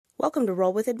Welcome to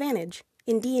Roll with Advantage.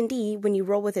 In D&D, when you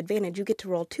roll with advantage, you get to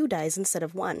roll 2 dice instead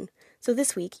of 1. So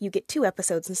this week, you get 2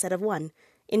 episodes instead of 1.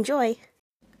 Enjoy!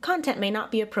 Content may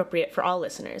not be appropriate for all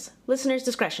listeners. Listener's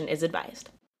discretion is advised.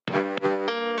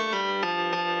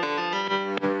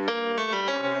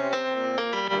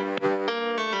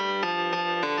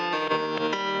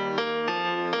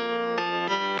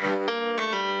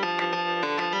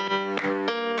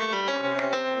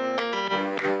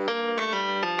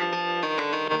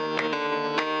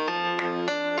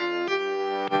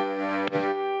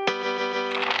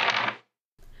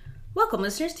 Welcome,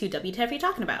 listeners, to WTF You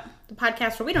Talking About, the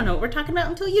podcast where we don't know what we're talking about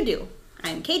until you do.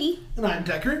 I'm Katie. And I'm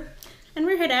Decker. And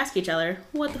we're here to ask each other,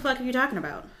 what the fuck are you talking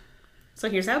about? So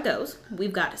here's how it goes.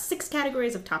 We've got 6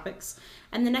 categories of topics,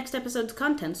 and the next episode's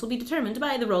contents will be determined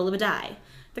by the roll of a die.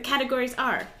 The categories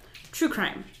are true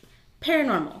crime,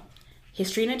 paranormal,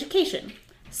 history and education,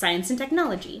 science and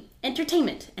technology,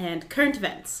 entertainment, and current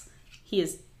events. He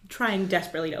is trying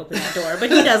desperately to open that door,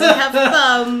 but he doesn't have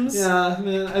thumbs. Yeah,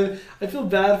 man, I feel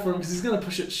bad for him because he's going to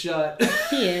push it shut.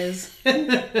 He is.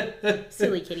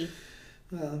 Silly kitty.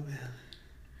 Oh, man.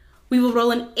 We will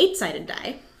roll an 8-sided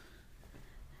die.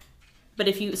 But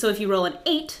if you roll an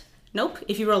 8, nope.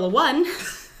 If you roll a 1,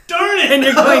 darn it! And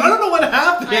you're going, I don't know what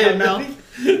happened. I don't know.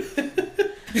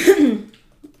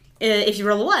 If you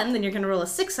roll a 1, then you're going to roll a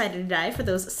 6-sided die for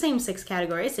those same 6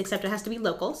 categories, except it has to be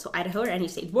local, so Idaho or any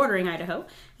state bordering Idaho.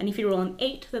 And if you roll an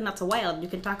 8, then that's a wild. You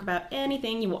can talk about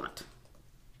anything you want.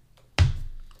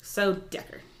 So,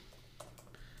 Decker.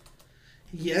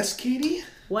 Yes, Katie?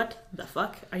 What the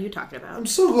fuck are you talking about? I'm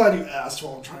so glad you asked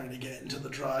while I'm trying to get into the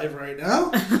drive right now.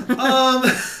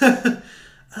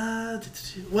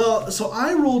 Well, so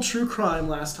I rolled true crime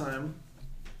last time.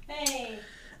 Hey.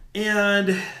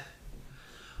 And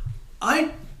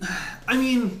I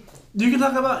mean, you can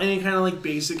talk about any kind of like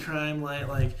basic crime,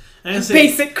 like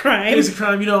basic crime. Basic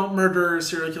crime, murder,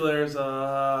 serial killers,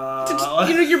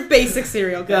 your basic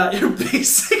serial killer. Yeah, your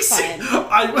basic.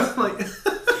 I was like,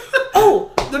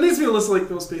 oh, there needs to be a list of like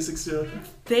those basic serial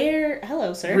killers.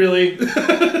 Hello, sir. Really?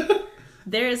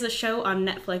 There is a show on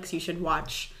Netflix you should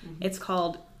watch. Mm-hmm. It's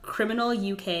called Criminal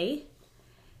UK,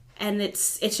 and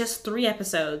it's just 3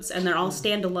 episodes, and they're all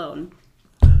standalone.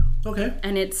 Okay.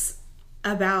 And it's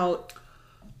about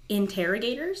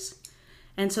interrogators,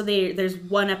 and so there's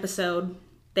one episode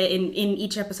that in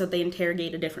each episode they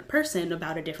interrogate a different person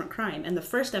about a different crime. And the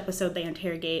first episode they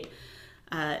interrogate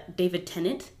David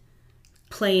Tennant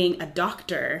playing a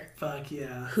doctor. Fuck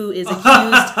yeah. Who is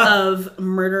accused of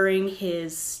murdering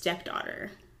his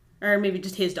stepdaughter, or maybe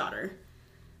just his daughter.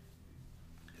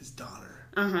 His daughter.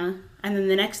 And then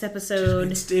the next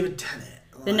episode, it's David Tennant.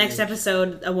 The next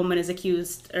episode, a woman is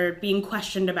accused or being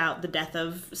questioned about the death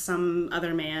of some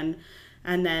other man.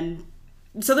 And then,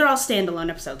 so they're all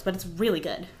standalone episodes, but it's really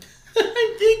good.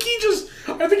 I think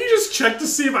he just checked to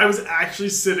see if I was actually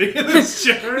sitting in this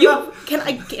chair. Are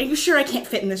you sure I can't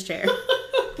fit in this chair?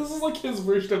 This is like his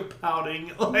version of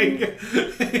pouting. Like,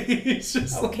 he's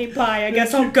just okay, like, bye. I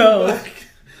guess I'll go.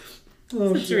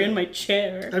 Oh, since you're in my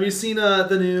chair. Have you seen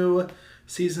the new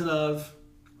season of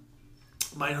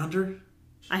Mindhunter?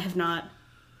 I have not.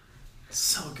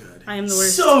 So good. I am the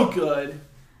worst. So good.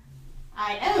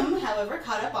 I am, however,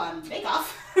 caught up on Bake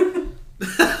Off.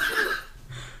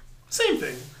 Same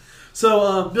thing.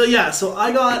 So, but yeah, so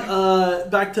I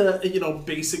got back to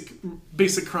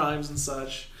basic crimes and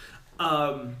such.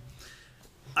 I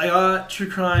got true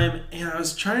crime, and I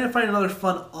was trying to find another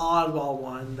fun oddball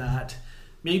one that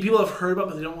maybe people have heard about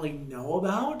but they don't really know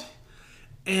about.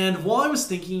 And while I was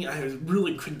thinking, I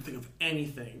really couldn't think of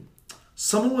anything.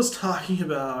 Someone was talking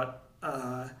about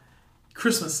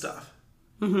Christmas stuff.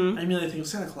 Mm-hmm. I immediately think of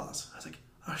Santa Claus. I was like,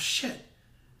 oh shit.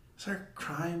 Is there a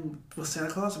crime with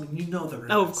Santa Claus? I mean, you know there is.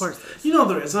 Oh, of course there is. You know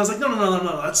there is. And I was like,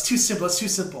 no. That's too simple.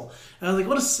 And I was like,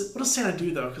 what does Santa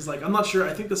do, though? Because, like, I'm not sure.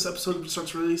 I think this episode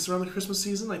starts released around the Christmas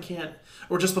season. I can't...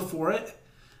 Or just before it.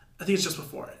 I think it's just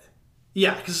before it.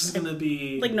 Yeah, because this is going to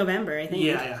be... Like November, I think.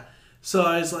 Yeah. So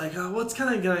I was like, oh, what's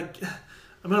kind of going to...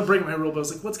 I'm going to break my rule, but I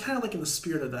was like, what's kind of like in the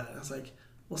spirit of that? And I was like,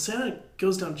 well, Santa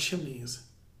goes down chimneys.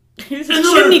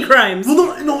 Chimney crimes.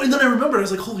 Well, no, and then I remember, I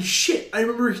was like, holy shit, I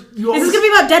remember you always... Is this going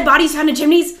to be about dead bodies found in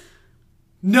chimneys?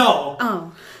 No.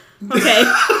 Oh. Okay.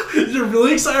 You're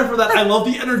really excited for that. I love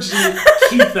the energy.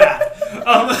 Keep that.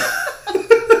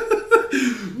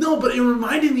 No, but it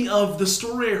reminded me of the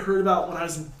story I heard about when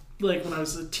I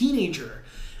was a teenager.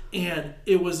 And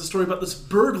it was a story about this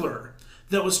burglar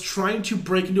that was trying to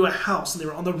break into a house, and they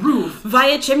were on the roof.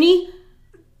 Via chimney?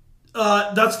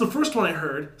 That's the first one I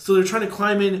heard. So they're trying to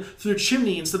climb in through the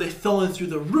chimney, and so they fell in through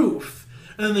the roof.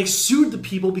 And then they sued the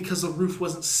people because the roof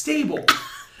wasn't stable.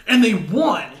 And they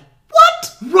won.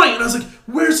 right. And I was like,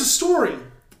 where's the story?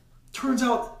 Turns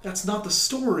out that's not the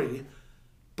story,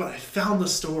 but I found the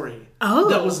story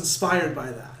that was inspired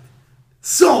by that.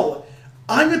 So,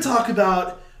 I'm going to talk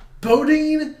about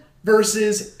Bodine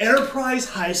versus Enterprise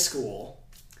High School.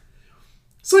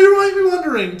 So you might be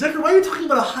wondering, Decker, why are you talking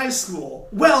about a high school?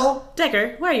 Well...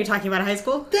 Decker, why are you talking about a high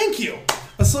school? Thank you.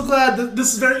 I'm so glad that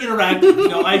this is very interactive. You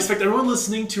know, I expect everyone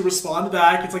listening to respond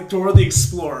back. It's like Dora the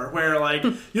Explorer, where, like,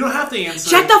 you don't have to answer.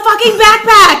 Check the fucking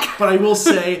backpack! But I will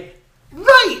say,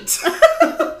 right!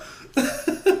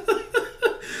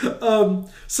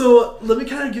 So, let me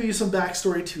kind of give you some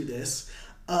backstory to this.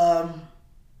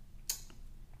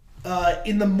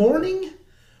 In the morning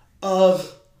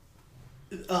of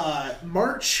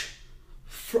March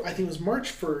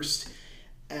 1st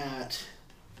at...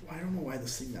 I don't know why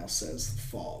this thing now says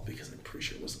fall, because I'm pretty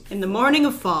sure it wasn't fall. In the morning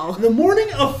of fall. In the morning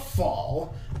of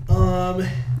fall,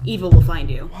 Evil will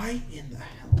find you. why in the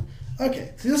hell?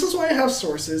 Okay, so this is why I have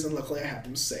sources, and luckily I have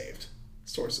them saved.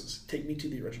 Sources. Take me to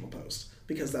the original post,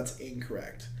 because that's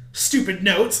incorrect. Stupid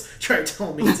notes! Try to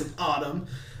tell me it's in autumn.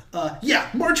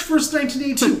 March 1st,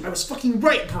 1982. I was fucking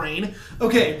right, brain.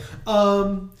 Okay,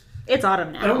 It's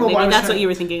autumn now. I don't know Maybe why I was that's what trying- you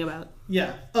were thinking about.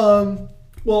 yeah.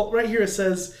 Well, right here it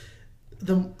says...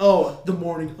 the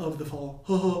morning of the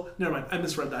fall. Never mind, I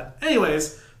misread that.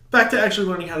 Anyways, back to actually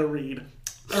learning how to read.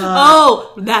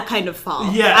 That kind of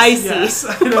fall. Yes, I see. yes.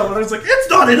 I know. I was like, it's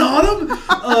not in autumn.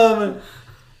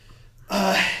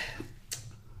 I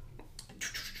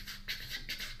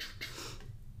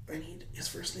need his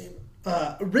first name.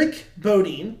 Rick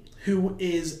Bodine, who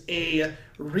is a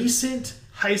recent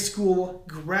high school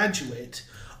graduate,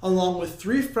 along with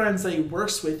 3 friends that he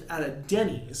works with at a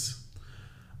Denny's.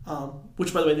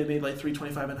 Which, by the way, they made like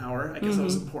 $3.25 an hour. I guess that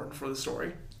was important for the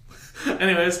story.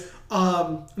 Anyways,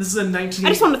 this is a 19... I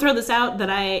just want to throw this out that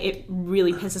it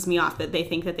really pisses me off that they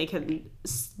think that they can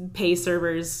pay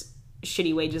servers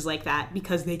shitty wages like that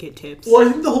because they get tips. Well,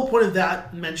 I think the whole point of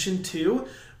that mention too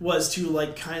was to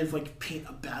like kind of like paint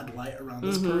a bad light around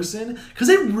this person, because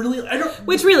they really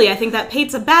Which really, I think that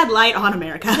paints a bad light on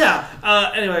America. Yeah.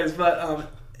 Anyways,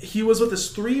 but he was with his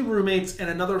 3 roommates and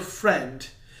another friend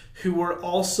who were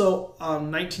also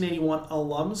 1981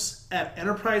 alums at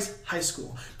Enterprise High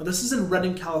School. Now, this is in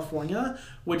Redding, California,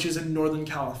 which is in Northern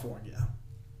California.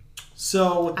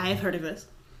 So... I've heard of this.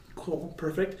 Cool.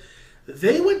 Perfect.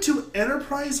 They went to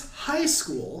Enterprise High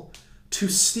School to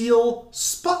steal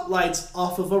spotlights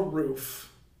off of a roof.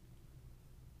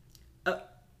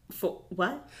 For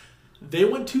what? They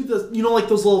went to like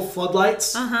those little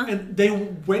floodlights? Uh-huh. And they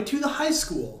went to the high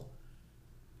school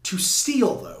to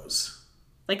steal those.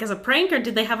 Like as a prank, or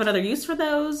did they have another use for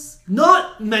those?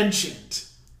 Not mentioned.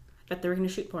 I bet they were going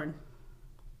to shoot porn.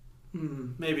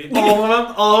 Maybe. All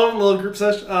of them, little group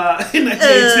session. In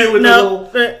 1982 with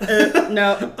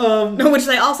No, which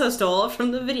they also stole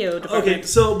from the video department. Okay,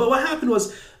 so, but what happened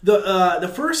was,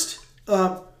 the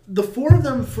 4 of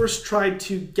them first tried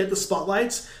to get the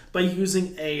spotlights by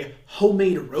using a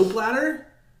homemade rope ladder.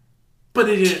 But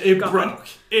it broke.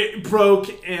 It broke,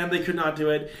 and they could not do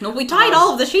it. No, we tied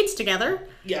all of the sheets together.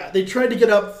 Yeah, they tried to get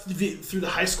up through the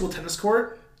high school tennis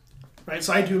court, right?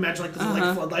 So I do imagine like those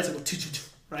like floodlights that go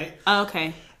right?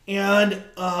 Okay. And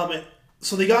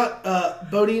so they got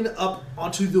Bodine up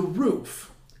onto the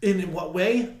roof. In what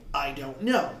way? I don't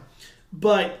know.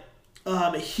 But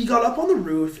he got up on the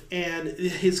roof, and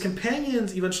his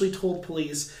companions eventually told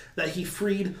police that he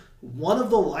freed one of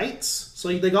the lights. So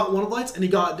they got one of the lights, and he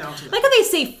got down to it. Like how they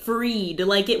say freed,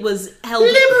 like it was held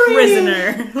Liberated!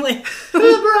 prisoner. Like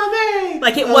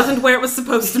Liberate! it wasn't where it was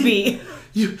supposed to be.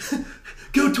 You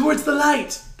go towards the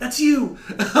light. That's you.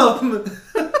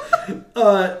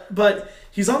 But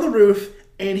he's on the roof,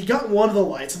 and he got one of the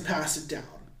lights and passed it down.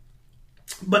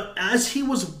 But as he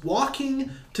was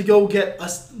walking to go get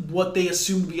what they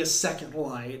assumed to be a second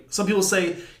light, some people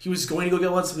say he was going to go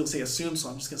get one, some people say assumed, so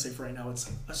I'm just going to say for right now it's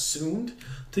assumed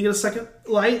to get a second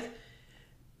light.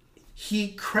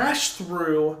 He crashed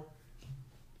through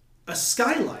a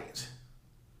skylight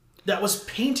that was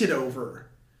painted over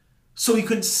so he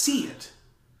couldn't see it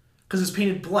because it was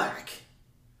painted black.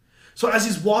 So as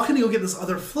he's walking to go get this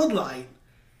other floodlight,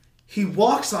 he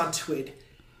walks onto it,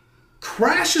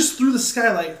 crashes through the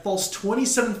skylight, falls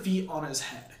 27 feet on his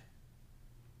head.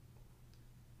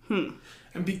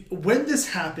 And when this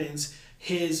happens,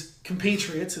 his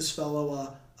compatriots, his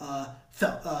fellow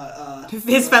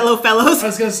His fellow fellows. I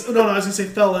was gonna say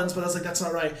felons, but I was like, that's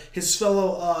not right. His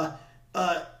fellow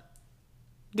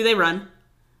Do they run?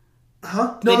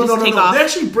 Huh? They No. just take off? They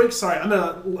actually break. Sorry, I'm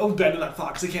gonna abandon that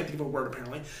thought because I can't think of a word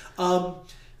apparently.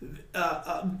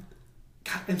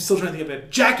 God, I'm still trying to think of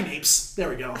it. Jackanapes. There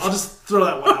we go. I'll just throw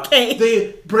that one Okay. out.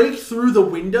 They break through the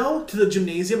window to the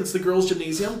gymnasium. It's the girls'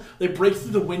 gymnasium. They break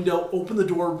through the window, open the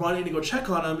door, run in to go check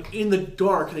on them in the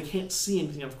dark. They can't see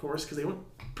anything, of course, because they weren't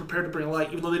prepared to bring a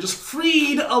light, even though they just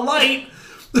freed a light.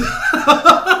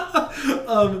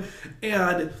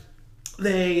 And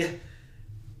they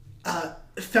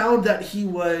found that he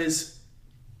wasn't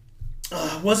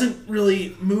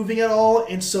really moving at all,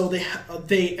 and so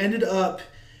they ended up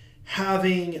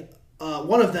having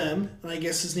one of them, and I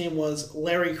guess his name was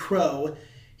Larry Crow.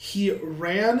 He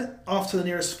ran off to the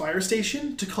nearest fire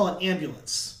station to call an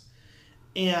ambulance,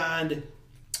 and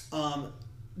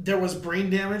there was brain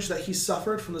damage that he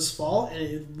suffered from this fall, and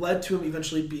it led to him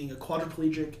eventually being a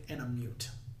quadriplegic and a mute.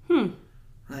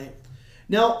 Right.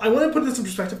 Now, I want to put this in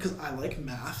perspective because I like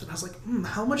math, and I was like,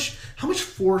 how much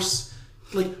force,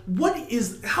 like,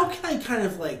 how can I kind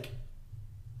of, like,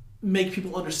 make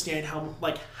people understand how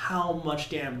much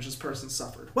damage this person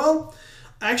suffered? Well,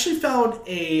 I actually found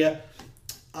a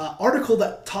article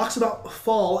that talks about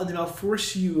fall and the amount of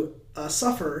force you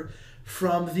suffer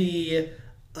from the,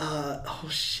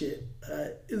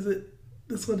 is it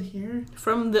this one here?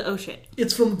 From the, shit.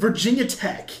 It's from Virginia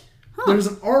Tech. There's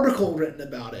an article written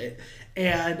about it,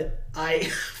 and I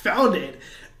found it.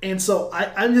 And so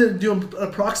I'm going to do an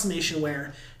approximation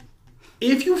where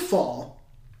if you fall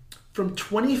from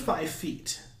 25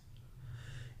 feet,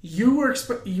 you're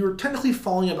technically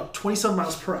falling about 27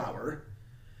 miles per hour.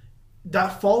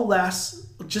 That fall lasts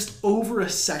just over a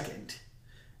second,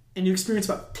 and you experience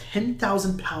about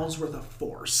 10,000 pounds worth of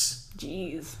force.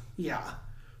 Jeez. Yeah.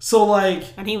 So, like...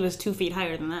 And he was 2 feet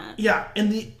higher than that. Yeah,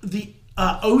 and the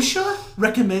OSHA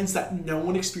recommends that no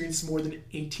one experience more than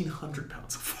 1,800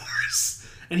 pounds of force.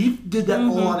 And he did that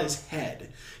all on his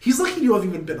head. He's lucky to have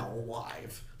even been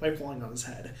alive by falling on his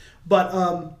head.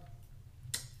 But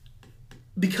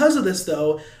because of this,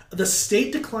 though, the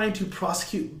state declined to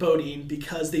prosecute Bodine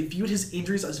because they viewed his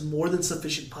injuries as more than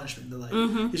sufficient punishment. They're like,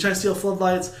 he's trying to steal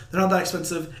floodlights, they're not that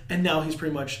expensive, and now he's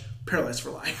pretty much paralyzed for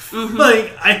life.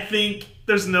 Like, I think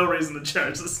there's no reason to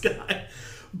charge this guy.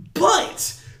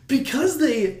 But because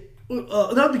they,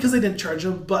 not because they didn't charge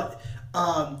him, but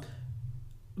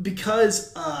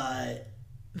because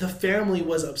the family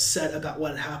was upset about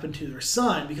what had happened to their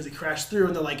son because he crashed through,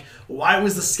 and they're like, why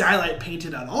was the skylight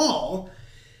painted at all?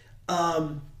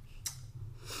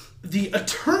 The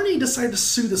attorney decided to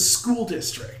sue the school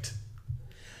district,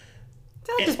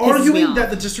 arguing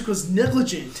that the district was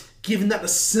negligent, given that a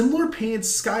similar painted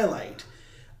skylight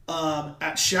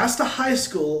at Shasta High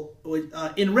School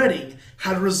in Reading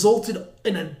had resulted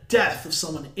in a death of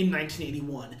someone in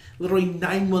 1981, literally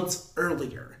 9 months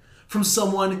earlier, from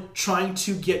someone trying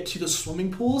to get to the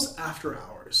swimming pools after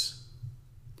hours.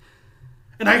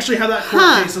 And I actually have that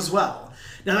court case as well.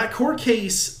 Now, that court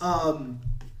case,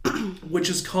 which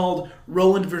is called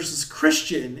Rowland versus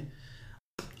Christian.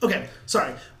 Okay,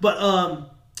 sorry. But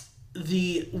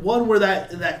the one where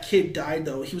that kid died,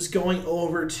 though, he was going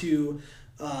over to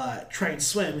try and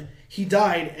swim. He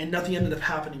died, and nothing ended up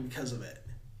happening because of it.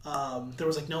 There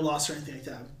was, like, no loss or anything like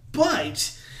that.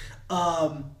 But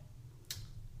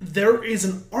there is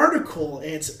an article,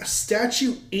 and it's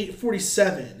Statute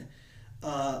 847.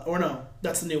 Or no,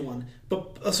 that's the new one.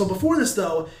 But so before this,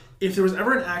 though, if there was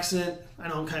ever an accident, I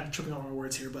know I'm kind of tripping over my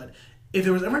words here, but if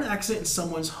there was ever an accident in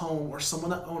someone's home or someone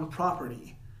that owned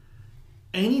property,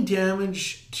 any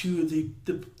damage to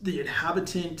the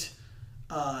inhabitant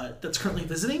that's currently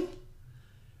visiting,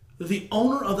 the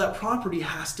owner of that property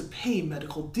has to pay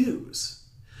medical dues.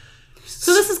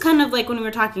 So this is kind of like when we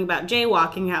were talking about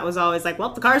jaywalking, how it was always like,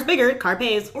 well, the car's bigger, car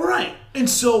pays. All right. And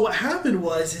so what happened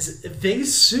was they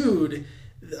sued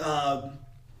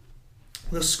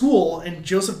the school, and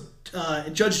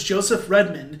Judge Joseph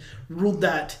Redmond ruled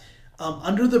that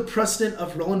under the precedent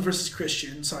of Rowland versus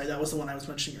Christian, sorry, that was the one I was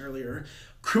mentioning earlier,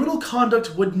 criminal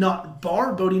conduct would not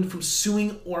bar Bodine from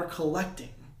suing or collecting.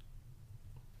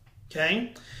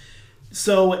 Okay?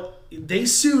 So they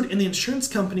sued, and the insurance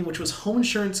company, which was Home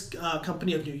Insurance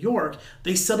Company of New York,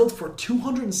 they settled for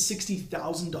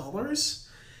 $260,000,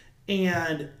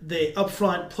 and they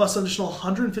upfront plus an additional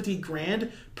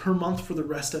 $150,000 per month for the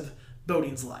rest of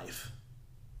Bodine's life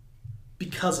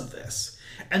because of this.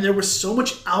 And there was so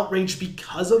much outrage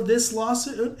because of this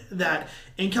lawsuit that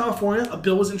in California a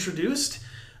bill was introduced,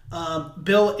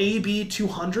 Bill AB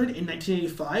 200 in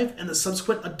 1985, and the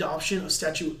subsequent adoption of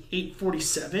Statute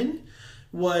 847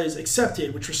 was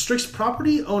accepted, which restricts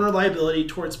property owner liability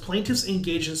towards plaintiffs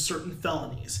engaged in certain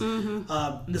felonies.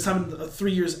 This happened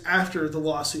 3 years after the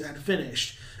lawsuit had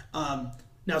finished.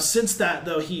 Now, since that,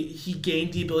 though, he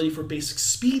gained the ability for basic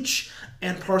speech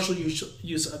and partial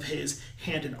use of his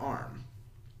hand and arm.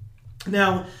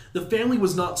 Now, the family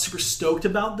was not super stoked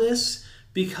about this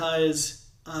because,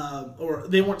 or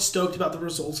they weren't stoked about the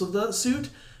results of the suit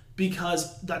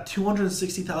because that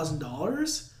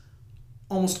 $260,000,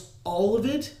 almost all of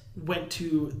it went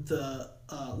to the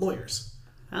lawyers.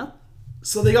 Well,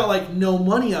 So they got like no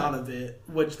money out of it,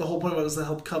 which the whole point was to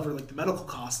help cover like the medical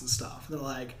costs and stuff. And they're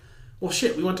like, well,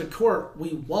 shit, we went to court,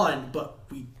 we won, but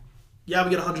we get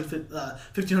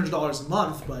 $1,500 a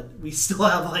month, but we still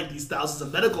have like these thousands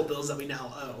of medical bills that we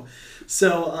now owe.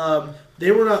 So they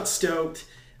were not stoked,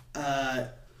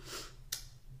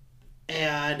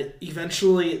 and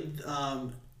eventually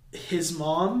his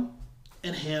mom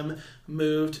and him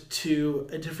moved to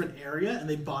a different area, and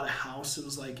they bought a house. It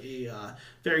was like a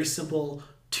very simple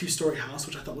 2-story house,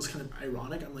 which I thought was kind of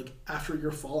ironic. I'm like, after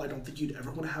your fall, I don't think you'd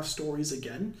ever want to have stories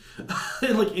again,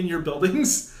 like in your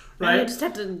buildings, right? you just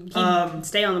have to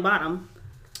stay on the bottom.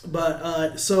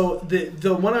 But so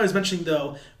the one I was mentioning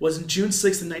though was in June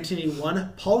 6th,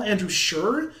 1981. Paul Andrew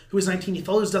Schur, who was 19, he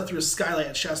fell to his death through a skylight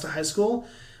at Shasta High School.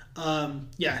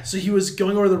 So he was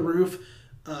going over the roof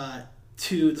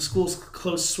to the school's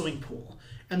closed swimming pool,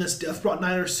 and this death brought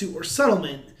neither suit or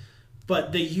settlement.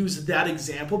 But they used that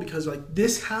example because like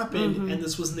this happened and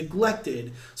this was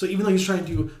neglected. So even though he was trying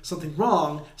to do something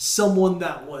wrong, someone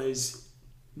that was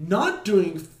not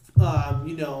doing, someone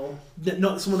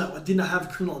that did not have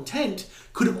criminal intent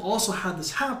could have also had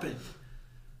this happen,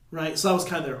 right? So that was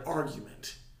kind of their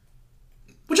argument,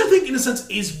 which I think in a sense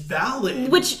is valid.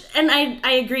 And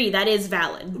I agree, that is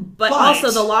valid. But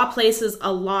also the law places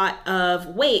a lot of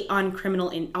weight on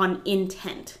on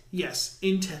intent. Yes,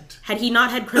 intent. Had he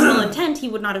not had criminal intent, he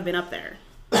would not have been up there.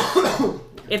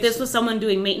 If this was someone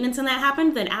doing maintenance and that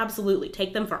happened, then absolutely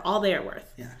take them for all they are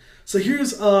worth. Yeah. So here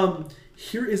is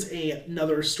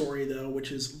another story though,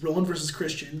 which is Rowland versus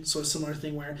Christian. So a similar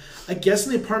thing where I guess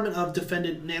in the apartment of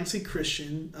defendant Nancy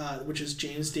Christian, which is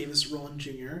James Davis Rowland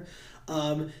Jr.,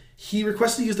 he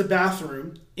requested to use the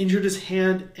bathroom, injured his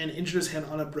hand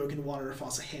on a broken water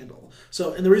faucet handle.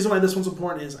 So, and the reason why this one's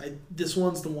important is this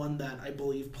one's the one that I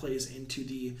believe plays into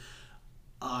the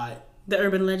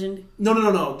urban legend?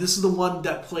 No. This is the one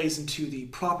that plays into the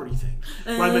property thing.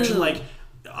 Where I mentioned like,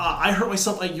 I hurt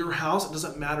myself at your house. It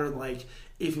doesn't matter like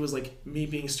if it was like me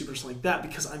being stupid or something like that,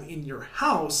 because I'm in your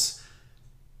house.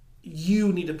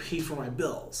 You need to pay for my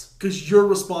bills because you're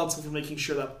responsible for making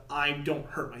sure that I don't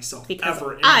hurt myself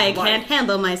ever. I can't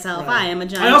handle myself. Right. I am a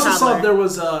giant. I also toddler.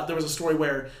 saw there was a story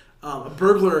where a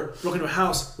burglar broke into a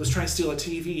house, was trying to steal a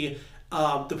TV.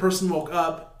 The person woke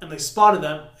up and they spotted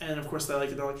them, and of course they're like,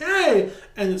 "Hey!"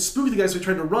 And it spooked the guy, so he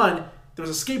tried to run. There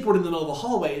was a skateboard in the middle of the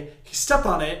hallway. He stepped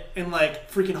on it and like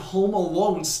freaking Home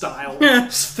Alone style,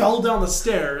 fell down the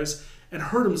stairs and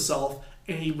hurt himself.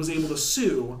 And he was able to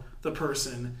sue the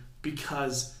person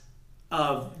because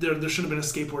there should have been a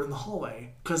skateboard in the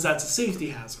hallway because that's a safety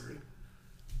hazard.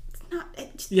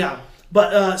 Yeah,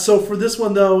 but so for this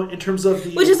one though, in terms of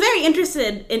the which is very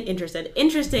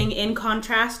interesting in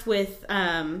contrast with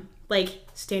like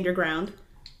Stand Your Ground.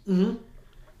 Mm-hmm.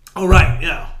 Oh right,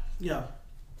 yeah.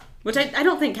 Which I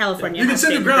don't think California. You can has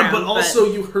stand your ground, but also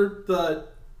you hurt the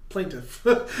plaintiff.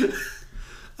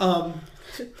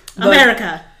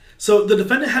 America. So the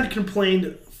defendant had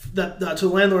complained that to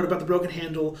the landlord about the broken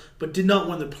handle, but did not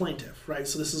warn the plaintiff, right?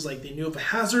 So this is like they knew of a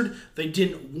hazard, they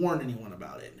didn't warn anyone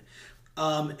about it.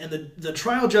 And the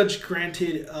trial judge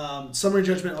granted summary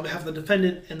judgment on behalf of the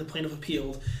defendant, and the plaintiff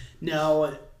appealed.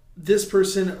 Now, this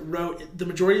person wrote the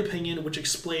majority opinion, which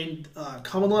explained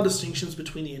common law distinctions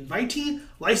between the invitee,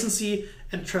 licensee,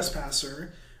 and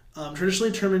trespasser,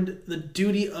 traditionally determined the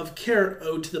duty of care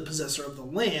owed to the possessor of the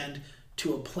land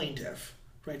to a plaintiff,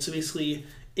 right? So basically,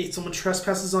 if someone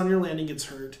trespasses on your land and gets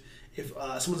hurt, if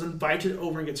someone's invited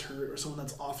over and gets hurt, or someone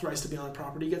that's authorized to be on a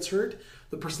property gets hurt,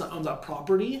 the person that owns that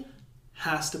property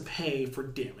has to pay for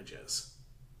damages.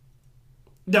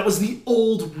 That was the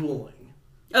old ruling.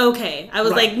 Okay, I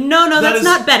was like, no, that's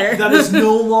not better. That is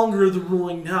no longer the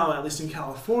ruling now, at least in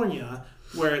California,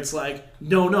 where it's like,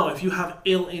 no, if you have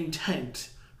ill intent,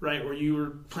 right, or you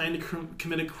were planning to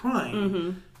commit a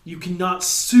crime, you cannot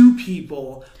sue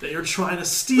people that you're trying to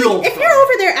steal if from. you're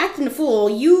over there acting a fool,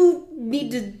 you need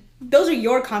to... Those are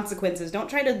your consequences. Don't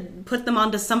try to put them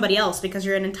onto somebody else because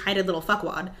you're an entitled little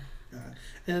fuckwad.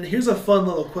 And here's a fun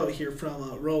little quote here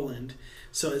from Rowland.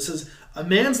 So it says, "A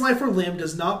man's life or limb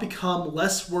does not become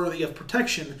less worthy of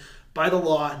protection by the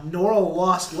law, nor a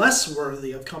loss less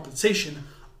worthy of compensation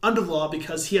under the law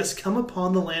because he has come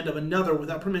upon the land of another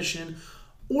without permission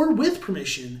or with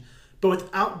permission, but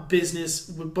without a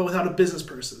business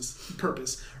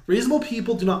purpose. Reasonable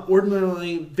people do not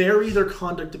ordinarily vary their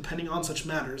conduct depending on such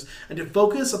matters, and to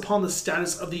focus upon the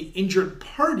status of the injured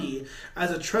party as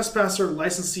a trespasser,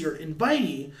 licensee, or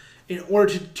invitee in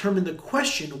order to determine the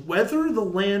question whether the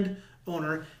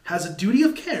landowner has a duty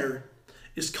of care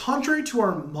is contrary to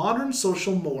our modern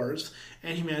social mores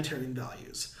and humanitarian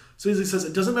values. So he says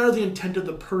it doesn't matter the intent of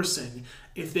the person.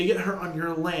 If they get hurt on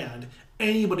your land,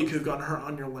 anybody could have gotten hurt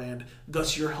on your land,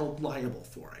 thus you're held liable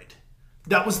for it.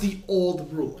 That was the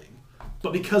old ruling.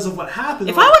 But because of what happened...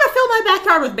 If I want to fill my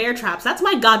backyard with bear traps, that's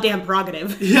my goddamn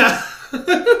prerogative. Yeah.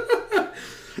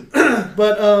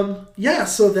 But, yeah,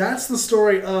 so that's the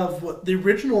story of what the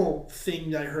original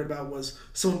thing that I heard about was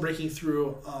someone breaking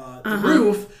through the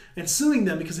roof and suing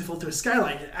them because they fell through a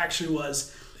skylight. It actually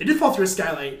was... They did fall through a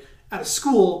skylight at a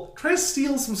school trying to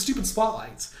steal some stupid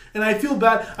spotlights. And I feel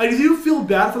bad. I do feel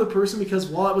bad for the person because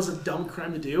while it was a dumb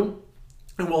crime to do,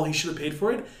 and while he should have paid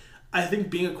for it, I think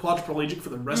being a quadriplegic for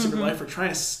the rest of your life for trying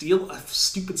to steal a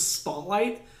stupid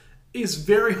spotlight is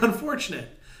very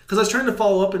unfortunate. Because I was trying to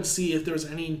follow up and see if there was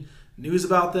any news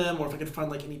about them or if I could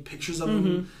find like any pictures of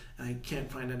them, and I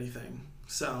can't find anything.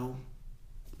 So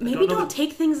maybe don't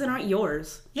take things that aren't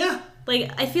yours. Yeah.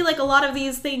 Like, I feel like a lot of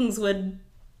these things would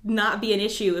not be an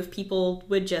issue if people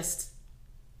would just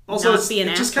also not be an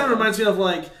it asshole. just kind of reminds me of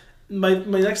like my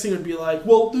next thing would be like,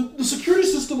 well, the security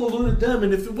system alerted them,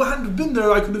 and if it hadn't been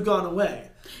there, I could have gone away.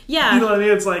 Yeah. You know what I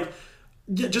mean? It's like,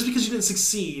 yeah, just because you didn't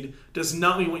succeed does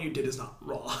not mean what you did is not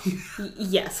wrong.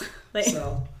 Yes. Like,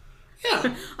 So,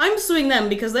 yeah. I'm suing them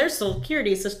because their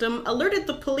security system alerted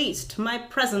the police to my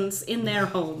presence in their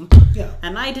home. Yeah.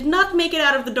 And I did not make it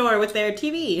out of the door with their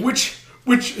TV.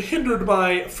 Which hindered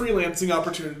my freelancing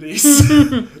opportunities.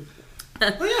 Well,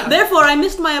 yeah. Therefore, I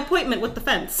missed my appointment with the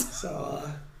fence. So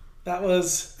that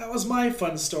was my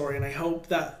fun story, and I hope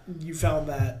that you found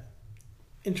that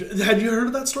interesting. Had you heard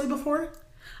of that story before?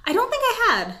 I don't think I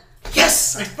had.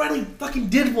 Yes, I finally fucking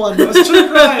did one. That was true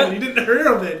crime, and you didn't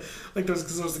hear of it. Like there was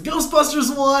the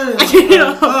Ghostbusters one. And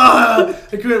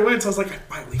I couldn't win, so I was like, I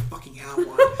finally fucking have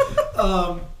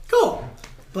one. Cool,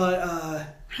 but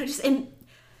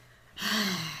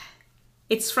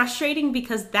it's frustrating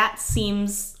because that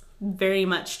seems very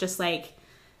much just like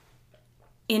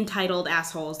entitled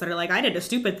assholes that are like, I did a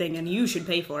stupid thing and you should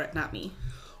pay for it, not me.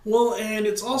 Well, and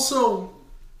it's also,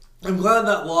 I'm glad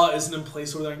that law isn't in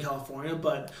place over there in California,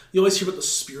 but you always hear about the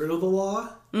spirit of the law,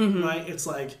 right? It's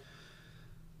like,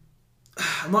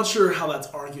 I'm not sure how that's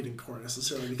argued in court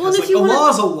necessarily, because like, law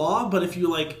is a law, but if you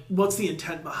like, what's the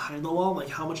intent behind the law? Like,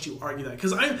 how much do you argue that?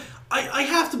 Because I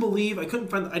have to believe, I didn't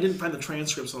find the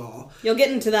transcripts at all. You'll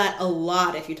get into that a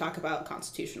lot if you talk about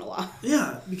constitutional law.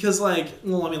 Yeah, because like,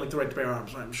 well, I mean, like the right to bear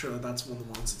arms, right? I'm sure that's one of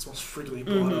the ones that's most frequently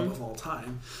brought up of all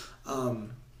time.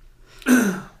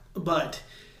 But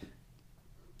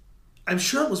I'm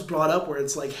sure it was brought up where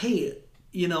it's like, hey,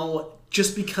 you know,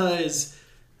 just because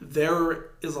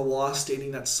there is a law stating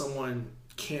that someone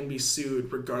can be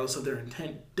sued regardless of their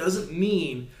intent doesn't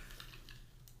mean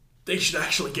they should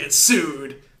actually get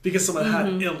sued because someone had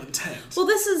ill intent. Well,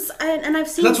 this is, and I've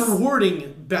seen... That's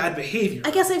rewarding bad behavior. I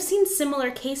guess I've seen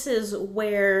similar cases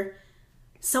where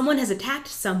someone has attacked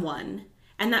someone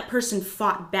and that person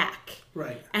fought back.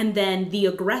 Right. And then the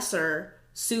aggressor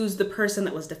sues the person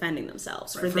that was defending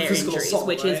themselves for their injuries, assault,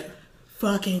 which right? is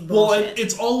fucking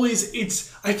bullshit. Well,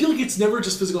 I feel like it's never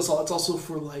just physical assault, it's also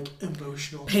for like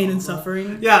emotional pain trauma. and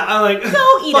suffering. Yeah, I like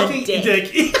Go eat fucking a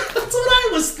dick. That's what I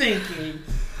was thinking.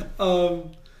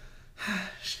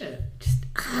 Shit.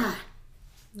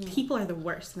 People are the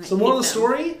worst. And So moral of the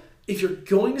story, if you're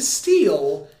going to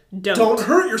steal, don't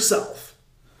hurt yourself.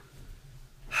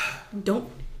 Don't.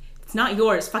 It's not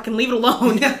yours. Fucking leave it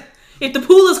alone. Yeah. If the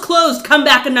pool is closed, come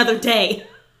back another day.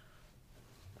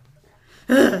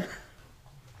 Okay.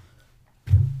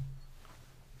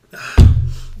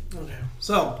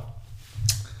 So,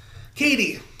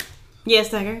 Katie. Yes,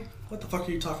 Tiger? What the fuck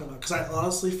are you talking about? Because I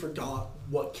honestly forgot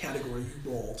what category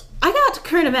you rolled. I got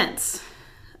current events.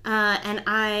 And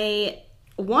I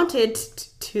wanted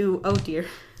to... Oh, dear.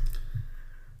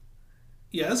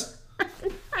 Yes?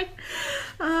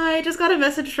 I just got a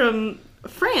message from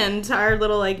Fran to our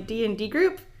little, like, D&D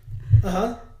group.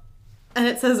 Uh-huh. And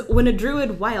it says, when a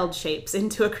druid wild shapes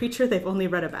into a creature they've only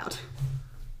read about.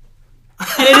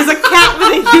 And it is a cat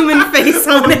with a human face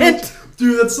on it.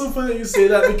 Dude, that's so funny that you say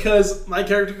that because my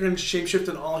character can shapeshift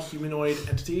in all humanoid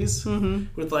entities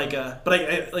with like a... But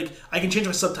I can change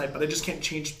my subtype, but I just can't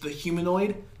change the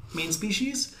humanoid main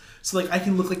species. So like I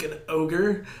can look like an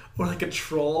ogre or like a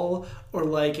troll or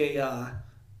like a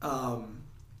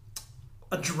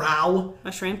drow.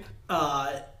 A shrimp?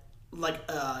 Like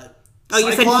Oh, you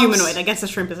said Cyclops. humanoid. I guess a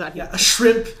shrimp is not Yeah,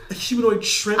 human. a humanoid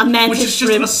shrimp, A mantis which is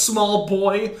shrimp. just a small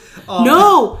boy.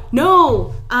 No.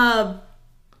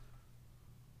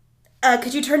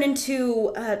 Could you turn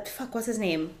into what's his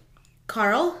name?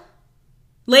 Carl?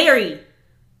 Larry.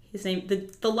 His name,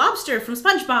 the lobster from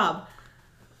SpongeBob.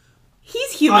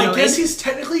 He's humanoid. I guess he's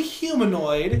technically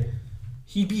humanoid.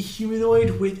 He'd be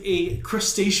humanoid with a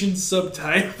crustacean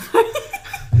subtype.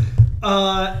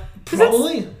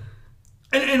 Probably.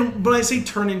 And when I say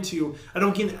turn into, I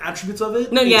don't get the attributes of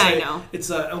it. No, yeah, I know. It's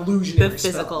an illusionary The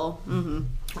physical. spell.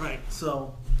 Right,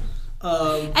 so...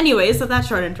 Anyways, so that's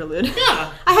short interlude.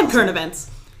 Yeah. I had current events.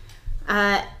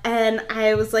 And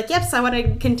I was like, yep, so I want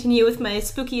to continue with my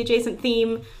spooky adjacent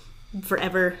theme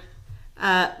forever.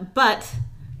 But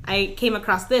I came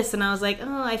across this and I was like,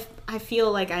 oh, I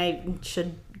feel like I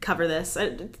should cover this.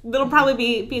 It'll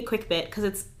probably be a quick bit because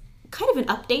it's kind of an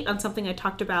update on something I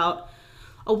talked about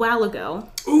a while ago.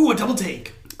 Ooh, a double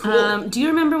take. Cool. Do you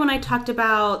remember when I talked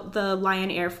about the Lion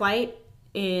Air flight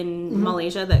in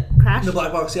Malaysia that crashed? The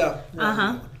black box, yeah.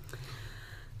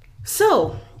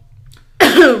 So,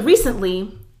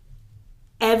 recently,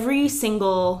 every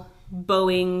single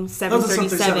Boeing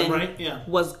 737 right? Yeah.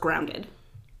 was grounded.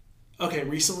 Okay,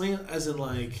 recently, as in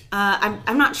like...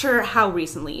 I'm not sure how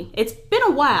recently. It's been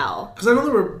a while. Because I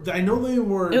know they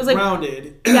were It was like-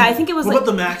 grounded. Yeah, I think it was what like...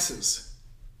 about the Maxes?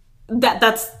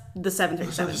 That's the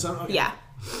 737. 737? Okay. Yeah.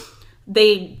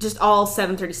 They just all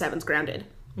 737s grounded.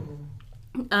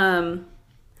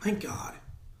 Thank God.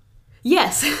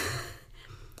 Yes.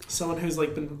 Someone who's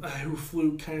like been who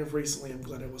flew kind of recently. I'm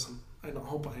glad I wasn't. I don't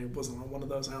hope I wasn't on one of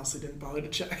those. I honestly didn't bother to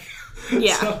check.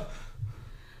 Yeah.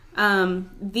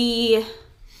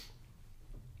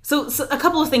 So a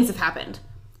couple of things have happened.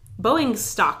 Boeing's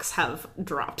stocks have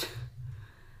dropped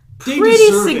They pretty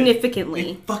deserve it. significantly.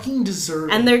 They fucking deserve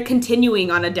it. And they're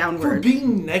continuing on a For downward.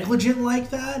 being negligent like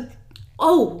that,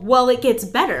 Oh, well, it gets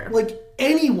better. like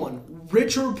anyone,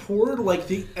 rich or poor, like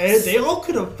they all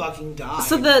could have fucking died.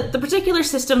 So the particular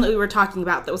system that we were talking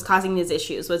about that was causing these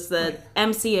issues was the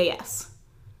MCAS.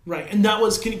 Right, and that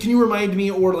was. Can you remind me,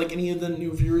 or like any of the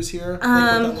new viewers here, like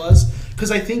what that was?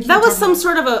 Because I think That was some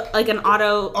sort of an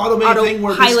Automated thing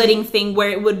where piloting thing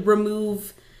where it would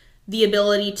remove the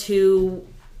ability to.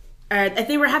 If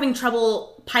they were having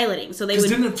trouble piloting, so they would.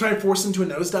 Didn't it try to force into a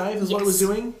nosedive? Is what it was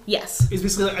doing. Yes. It's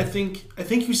basically. I think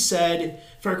you said,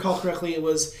 if I recall correctly, it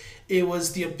was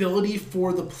the ability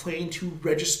for the plane to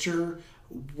register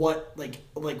what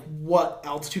what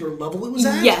altitude or level it was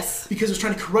at. Yes. Because it was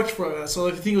trying to correct for that. So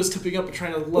I think it was tipping up and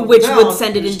trying to level Which down, would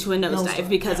send it was into a nosedive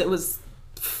because yeah. it was.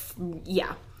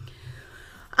 Yeah.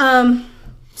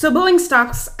 So Boeing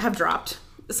stocks have dropped.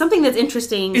 Something that's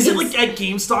interesting Is it like at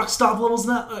GameStop stop levels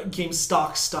now?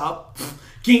 GameStop stock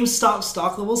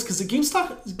levels? Because the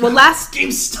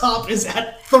GameStop is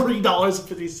at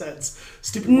 $3.50.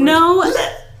 Stupid word. No,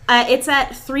 it's at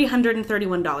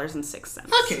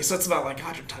 $331.06. Okay, so it's about like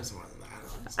 100 times more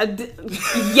than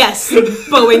that. Yes,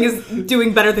 Boeing is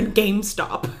doing better than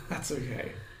GameStop. That's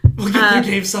okay. We'll get there,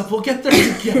 GameStop. We'll get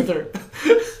there together.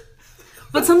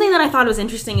 But something that I thought was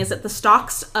interesting is that the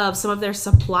stocks of some of their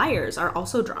suppliers are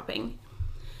also dropping.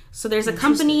 So there's a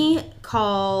company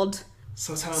called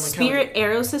So it's how I'm like, Spirit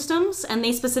Aerosystems, and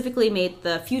they specifically made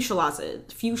the fuselage.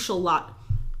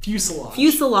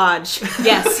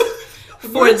 Yes, for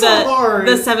Words are hard.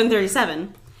 the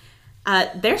 737.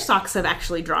 Their stocks have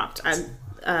actually dropped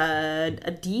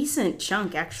a decent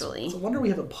chunk, actually. I wonder we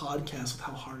have a podcast with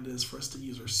how hard it is for us to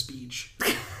use our speech.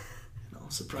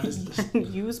 Surprised.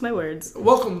 Use my words.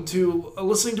 Welcome to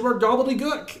listening to our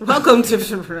gobbledygook. Welcome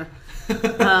to.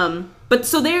 But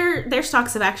so their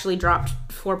stocks have actually dropped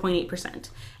 4.8%,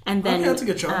 and then Okay, that's a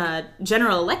good chunk.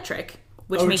 General Electric,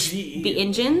 which makes GE. the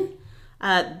engine,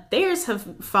 theirs have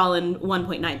fallen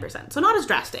 1.9%. So not as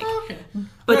drastic. Okay.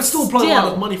 But That's still probably a lot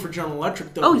still- of money for General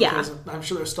Electric, though. Oh, yeah. Because I'm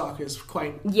sure their stock is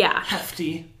quite Yeah,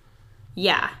 hefty.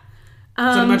 yeah. So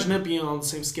I imagine it being on the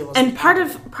same scale as And the part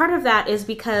Apple. of that is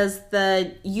because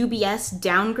the UBS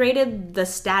downgraded the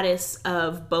status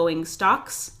of Boeing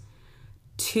stocks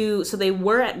so they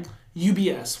were at.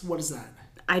 UBS, what is that?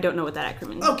 I don't know what that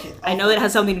acronym is. Okay. I know that it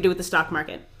has something to do with the stock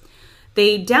market.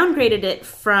 They downgraded it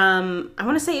from, I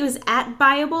want to say it was at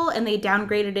buyable, and they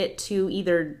downgraded it to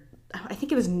either, I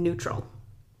think it was neutral.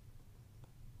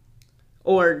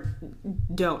 Or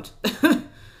don't.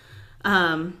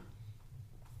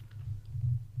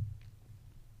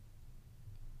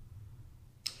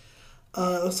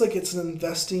 It looks like it's an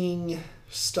investing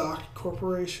stock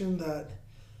corporation that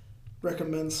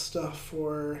recommends stuff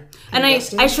for And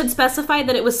investing. I should specify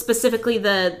that it was specifically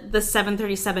the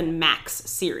 737 MAX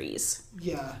series.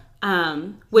 Yeah.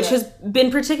 Which Yeah. has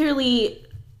been particularly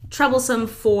troublesome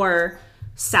for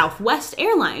Southwest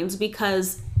Airlines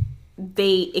because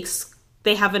they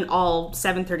have an all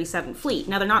 737 fleet.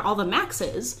 Now, they're not all the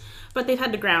Maxes, but they've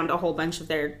had to ground a whole bunch of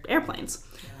their airplanes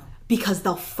because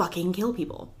they'll fucking kill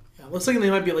people. Yeah, looks like they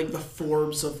might be like the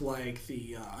Forbes of like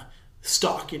the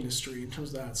stock industry in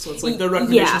terms of that. So it's like their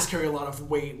recommendations carry a lot of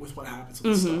weight with what happens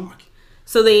with the stock.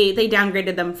 So they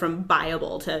downgraded them from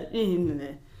viable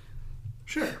to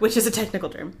Sure. which is a technical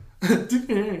term.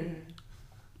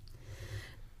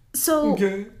 So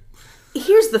Okay.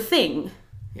 here's the thing.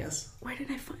 Yes. Where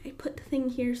did I put the thing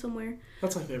here somewhere?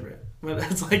 That's my favorite. But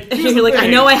it's like You're like, I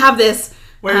know I have this.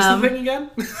 Where's the thing again?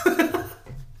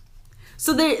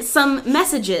 So there's some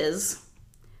messages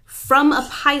from a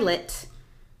pilot,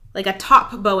 like a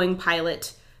top Boeing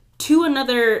pilot, to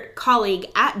another colleague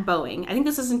at Boeing. I think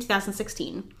this is in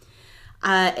 2016.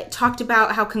 It talked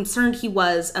about how concerned he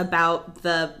was about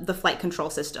the flight control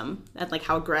system and like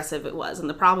how aggressive it was and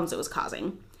the problems it was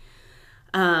causing.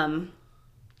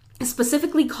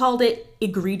 Specifically called it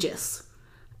egregious.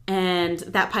 And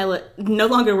that pilot no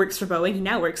longer works for Boeing. He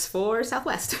now works for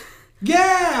Southwest.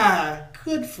 Yeah!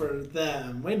 Good for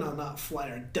them. Why not fly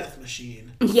our death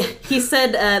machine? Yeah, he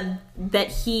said that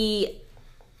he...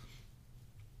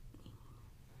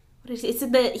 What is it? It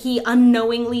said that he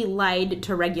unknowingly lied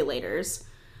to regulators.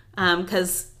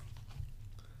 Because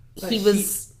he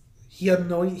was... He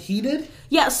unknowingly... He did?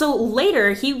 Yeah, so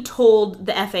later he told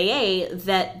the FAA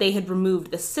that they had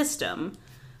removed the system.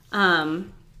 The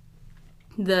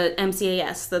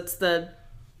MCAS, that's the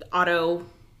auto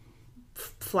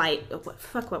flight...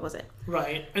 What was it?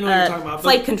 Right. I know what you're talking about.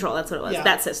 Flight control, that's what it was. Yeah.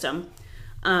 That system.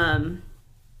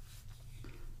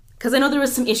 Because I know there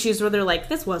was some issues where they're like,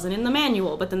 this wasn't in the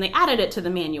manual, but then they added it to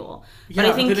the manual. Yeah,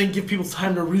 but I think they didn't give people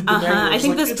time to read the manual. I It's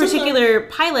think like, this it's in there. particular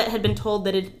pilot had been told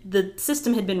that the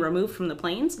system had been removed from the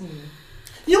planes.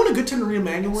 You know what a good time to read a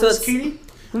manual So is, it's- Katie?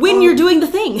 When you're doing the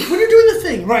thing. When you're doing the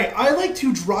thing, right? I like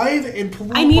to drive and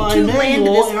pull I up need my to land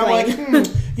manual, this and I'm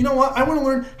like, you know what? I want to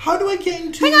learn, how do I get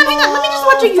into Hang on. Let me just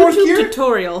watch a fourth YouTube gear?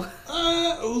 tutorial.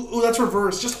 Ooh, that's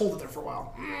reverse. Just hold it there for a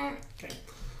while. Okay.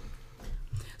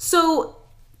 So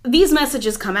these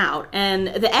messages come out, and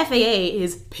the FAA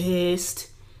is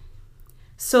pissed.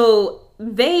 So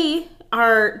they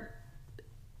are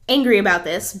angry about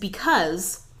this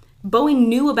because Boeing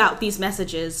knew about these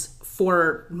messages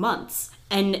for months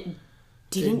and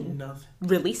didn't Nothing.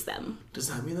 release them. Does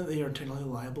that mean that they are technically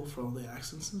liable for all the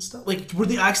accidents and stuff? Like, were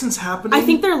the accidents happening? I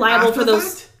think they're liable after for the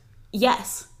those. fact?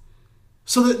 Yes.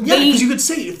 So that, yeah, They- because you could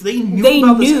say if they knew they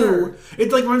about this knew. error,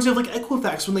 it like reminds me of like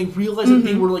Equifax when they realized that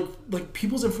they were like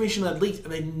people's information had leaked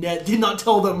and they did not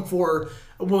tell them for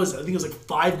what was it? I think it was like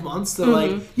 5 months. They're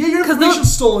like, yeah, your 'Cause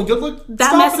information's stolen. Good luck. That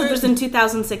stopping message it. was in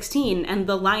 2016, and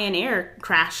the Lion Air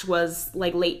crash was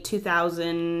like late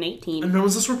 2018, And when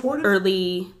was this reported?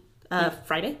 early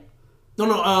Friday.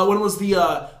 No. When was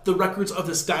the records of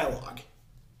this dialogue?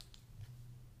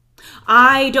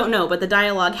 I don't know, but the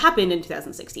dialogue happened in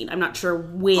 2016. I'm not sure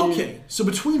when. Okay, so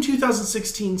between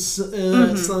 2016, some,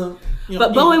 you know,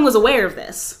 But Boeing was aware of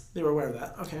this, they were aware of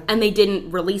that. Okay. and they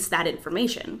didn't release that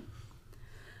information.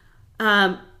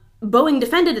 Boeing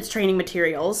defended its training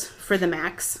materials for the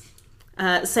MAX,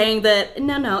 saying that,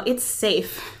 no, it's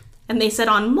safe. And they said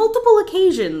on multiple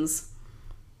occasions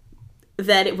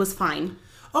that it was fine.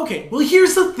 Okay, well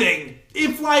here's the thing.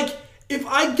 If I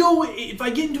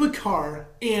get into a car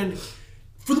and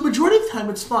for the majority of the time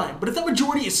it's fine, but if that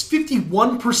majority is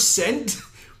 51%,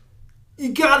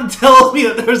 you gotta tell me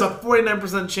that there's a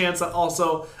 49% chance that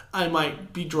also I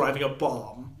might be driving a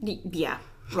bomb, Yeah.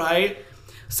 right?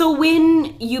 So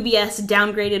when UBS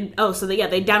downgraded,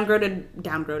 they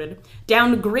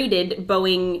downgraded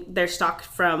Boeing their stock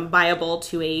from viable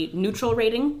to a neutral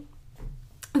rating.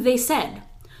 They said,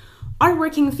 our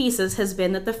working thesis has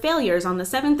been that the failures on the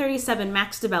 737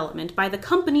 MAX development by the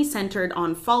company centered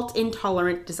on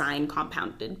fault-intolerant design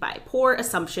compounded by poor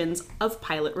assumptions of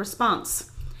pilot response.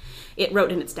 It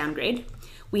wrote in its downgrade,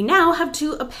 we now have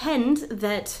to append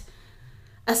that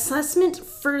assessment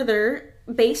further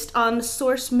based on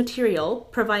source material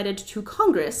provided to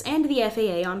Congress and the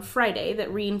FAA on Friday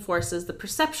that reinforces the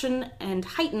perception and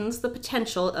heightens the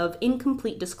potential of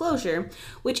incomplete disclosure,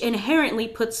 which inherently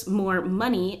puts more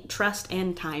money, trust,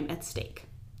 and time at stake.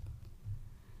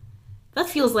 That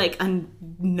feels like a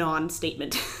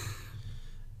non-statement.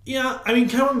 Yeah, I mean,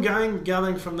 kind of what I'm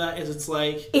gathering from that is it's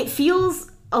like, It feels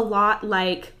a lot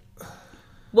like,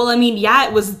 well, I mean, yeah,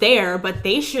 it was there, but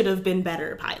they should have been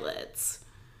better pilots.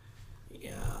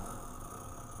 yeah,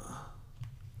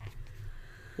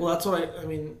 Well, that's what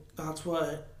that's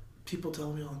what people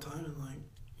tell me all the time, and like,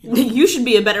 You should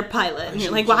be a better pilot. And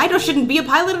you're like, well, I shouldn't be a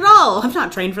pilot at all. I'm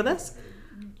not trained for this.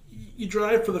 You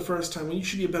drive for the first time, and you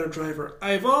should be a better driver.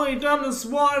 I've only done this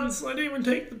once. I didn't even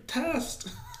take the test.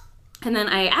 And then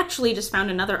I actually just found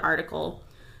another article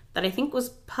that I think was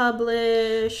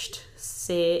published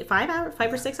 5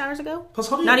 or 6 hours ago. Plus,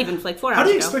 how do you, not even like 4 hours ago. How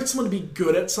do you expect someone to be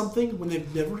good at something when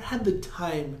they've never had the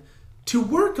time to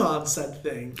work on said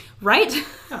thing? Right?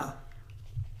 Yeah.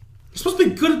 You're supposed to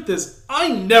be good at this. I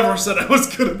never said I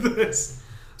was good at this.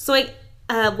 So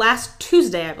last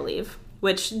Tuesday, I believe,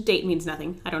 which date means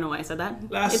nothing. I don't know why I said that.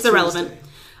 It's irrelevant.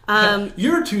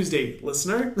 You're a Tuesday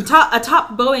listener. A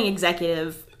top Boeing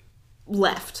executive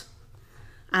left,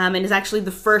 and is actually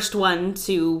the first one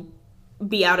to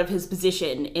be out of his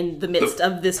position in the midst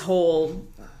of this whole,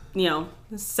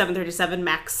 737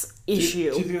 MAX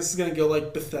issue. Do you think this is going to go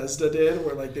like Bethesda did,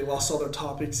 where like they lost all their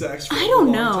top execs for I don't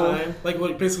a long know. time? Like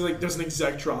basically, like there's an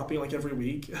exec dropping like every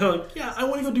week. Like, yeah, I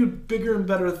want to go do bigger and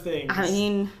better things. I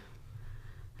mean,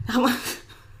 I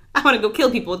want to go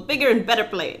kill people with bigger and better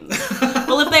planes.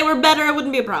 Well, if they were better, it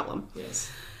wouldn't be a problem.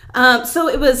 Yes. So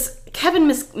it was Kevin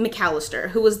McAllister,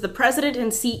 who was the president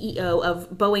and CEO of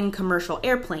Boeing Commercial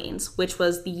Airplanes, which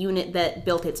was the unit that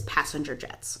built its passenger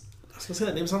jets. I was going to say,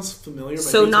 that name sounds familiar.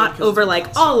 So not over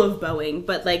like all of Boeing,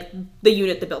 but like the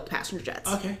unit that built passenger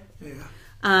jets. Okay.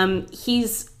 Yeah.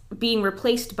 He's being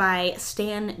replaced by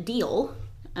Stan Deal,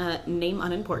 name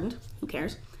unimportant, who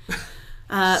cares?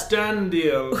 Stan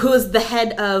Deal. Who is the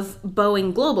head of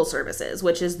Boeing Global Services,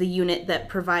 which is the unit that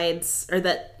provides, or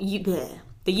the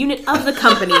unit of the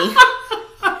company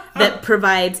that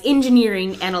provides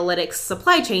engineering, analytics,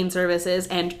 supply chain services,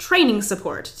 and training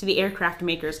support to the aircraft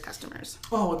makers' customers.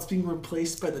 Oh, it's being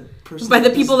replaced by the person. By the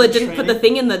people that didn't put the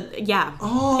thing in the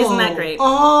Oh, isn't that great?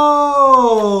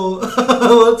 Oh,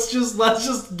 let's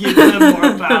just give him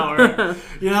more power.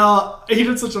 He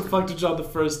did such a fucked up job the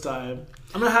first time.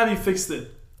 I'm gonna have you fix it.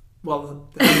 Well,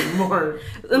 more.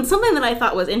 And something that I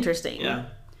thought was interesting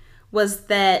was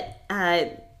that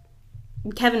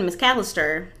Kevin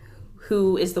McAllister,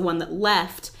 who is the one that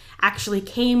left, actually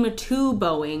came to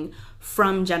Boeing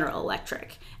from General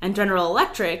Electric. And General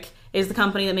Electric is the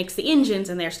company that makes the engines,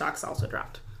 and their stocks also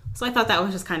dropped. So I thought that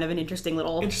was just kind of an interesting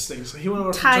little Interesting. So he went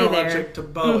over from General Electric to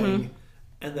Boeing,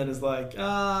 and then is like,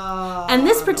 And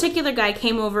this particular guy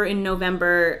came over in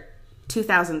November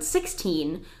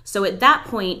 2016. So at that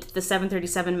point, the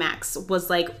 737 MAX was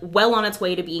like well on its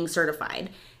way to being certified,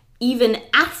 even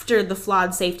after the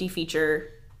flawed safety feature.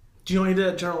 Do you know what he did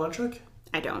at General Electric?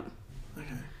 I don't.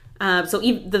 Okay. So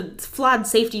even the flawed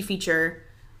safety feature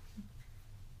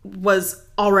was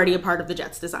already a part of the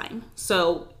jet's design.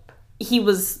 So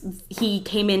he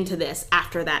came into this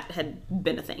after that had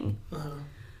been a thing.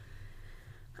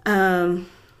 I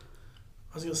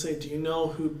was gonna say, do you know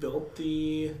who built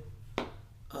the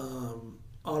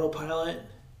autopilot,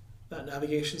 that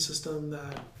navigation system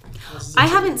that I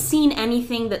haven't seen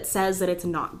anything that says that it's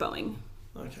not Boeing.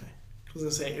 Okay. I was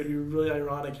gonna say, it'd be really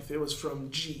ironic if it was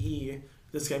from GE.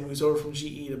 This guy moves over from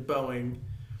GE to Boeing,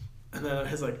 and then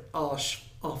he's like, oh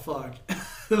fuck,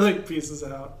 like pieces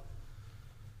out.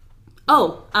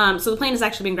 So the plane has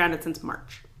actually been grounded since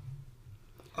March.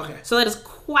 Okay. So that is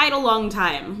quite a long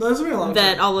time. That's a very long time.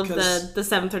 That all of the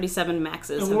 737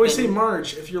 MAXes. And when we say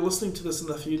March, if you're listening to this in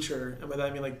the future, and by that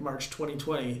I mean like March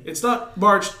 2020, it's not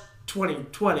March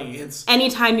 2020. It's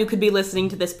anytime you could be listening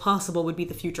to this possible would be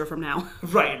the future from now.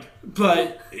 Right,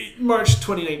 but March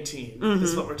 2019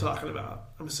 is what we're talking about.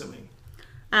 I'm assuming.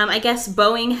 I guess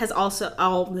Boeing has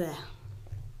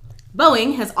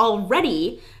Boeing has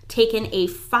already taken a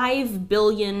 $5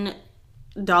 billion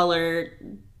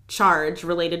charge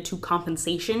related to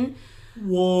compensation.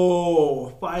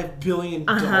 Whoa, $5 billion?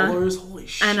 Holy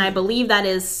shit. And I believe that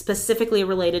is specifically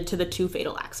related to the 2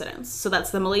 fatal accidents. So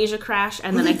that's the Malaysia crash,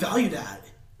 and what then do they value that?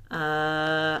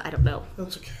 I don't know.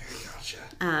 That's okay, gotcha.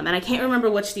 And I can't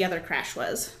remember which the other crash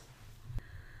was.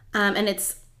 And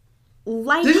it's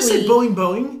likely... Did they just say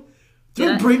Boeing?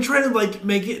 Did Brain try to like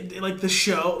make it like the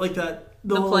show, like that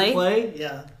the play?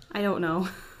 Yeah. I don't know.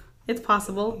 It's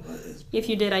possible. If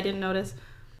you did, I didn't notice.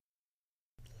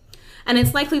 And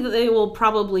it's likely that they will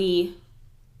probably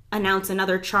announce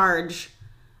another charge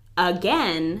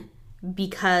again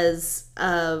because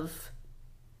of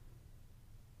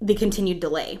the continued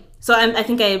delay. So I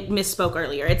think I misspoke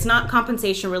earlier. It's not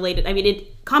compensation related. I mean,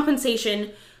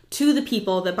 compensation to the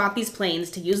people that bought these planes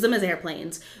to use them as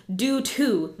airplanes due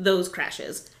to those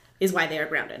crashes is why they are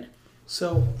grounded.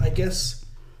 So I guess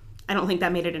I don't think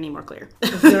that made it any more clear.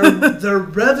 their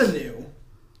revenue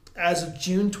as of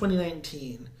June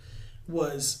 2019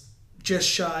 was just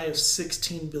shy of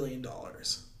 $16 billion.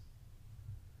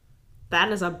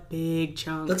 That is a big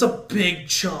chunk. That's a big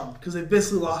chunk because they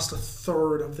basically lost a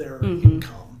third of their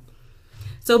income.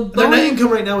 So Their net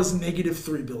income right now is negative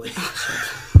 $3 billion.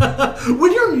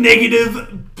 When you're negative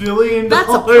 $1 billion, that's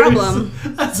a problem.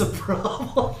 That's a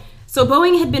problem. So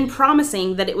Boeing had been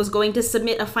promising that it was going to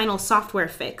submit a final software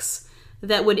fix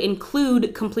that would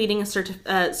include completing a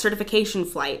certification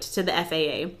flight to the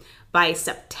FAA by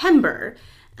September,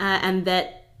 and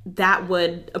that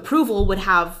approval would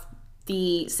have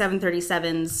the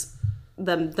 737s,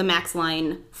 the MAX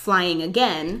line, flying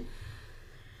again.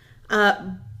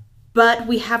 But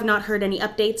we have not heard any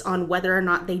updates on whether or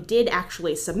not they did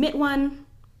actually submit one.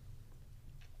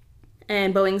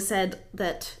 And Boeing said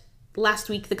that last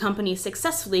week the company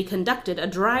successfully conducted a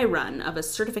dry run of a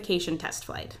certification test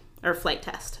flight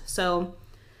test. So,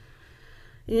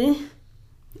 the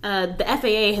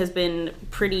FAA has been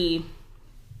pretty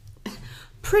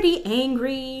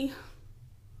angry,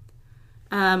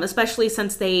 especially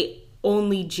since they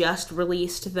only just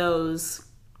released those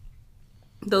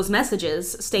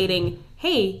messages stating,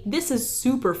 hey, this is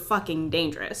super fucking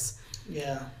dangerous.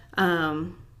 Yeah.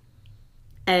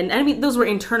 And I mean, those were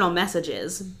internal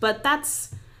messages, but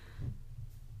that's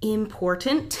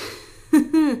important.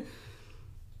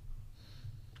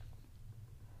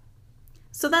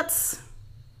 So that's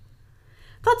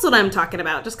what I'm talking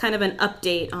about. Just kind of an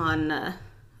update on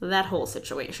that whole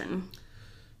situation.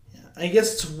 Yeah. I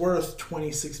guess it's worth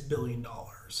 $26 billion.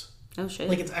 Oh shit!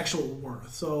 Like its actual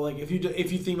worth. So like if you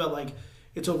think about like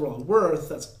its overall worth,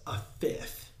 that's a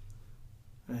fifth.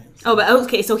 Right. Oh, but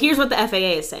okay. So here's what the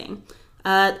FAA is saying.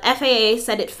 FAA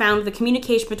said it found the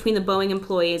communication between the Boeing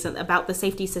employees about the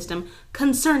safety system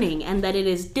concerning, and that it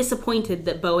is disappointed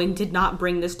that Boeing did not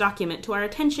bring this document to our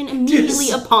attention immediately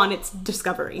upon its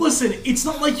discovery. Listen, it's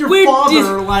not like your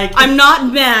father, I'm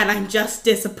not mad, I'm just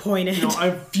disappointed. No,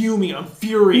 I'm fuming, I'm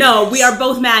furious. No, we are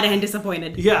both mad and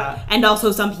disappointed. Yeah. And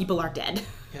also some people are dead.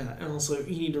 Yeah, and also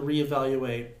you need to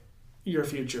reevaluate your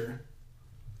future.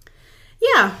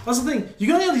 Yeah. That's the thing. You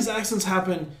gotta have these accidents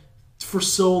happen for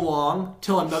so long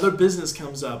till another business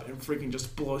comes up and freaking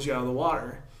just blows you out of the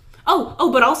water.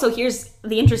 Oh, but also here's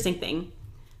the interesting thing.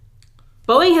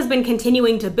 Boeing has been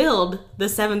continuing to build the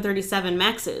 737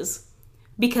 MAXes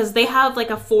because they have like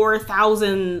a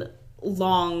 4,000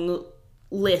 long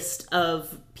list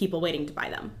of people waiting to buy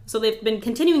them. So they've been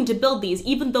continuing to build these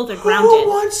even though they're grounded. Who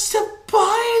wants to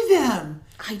buy them?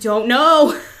 I don't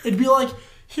know. It'd be like,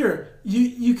 here,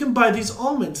 you can buy these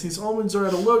almonds. These almonds are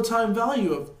at a low time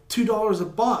value of $2 a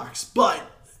box, but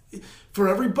for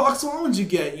every box of almonds you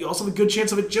get, you also have a good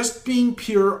chance of it just being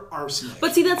pure arsenic.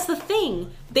 But see, that's the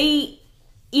thing.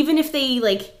 Even if they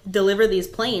like deliver these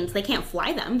planes, they can't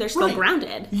fly them. They're still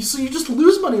grounded. So you just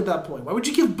lose money at that point. Why would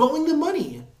you give Boeing the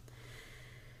money?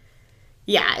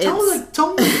 Yeah,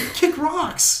 tell them to kick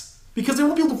rocks because they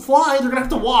won't be able to fly. They're gonna have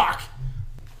to walk.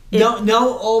 Now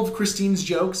all of Christine's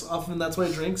jokes, often that's why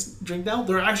I drink now,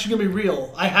 they're actually going to be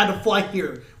real. I had to fly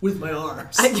here with my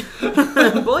arms.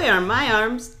 Boy, are my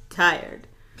arms tired.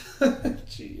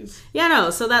 Jeez. Yeah, no,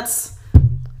 so that's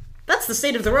the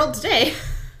state of the world today.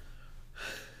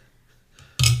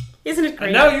 Isn't it great?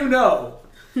 And now you know.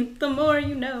 The more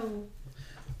you know.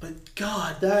 But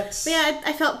God, that's... But yeah,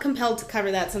 I felt compelled to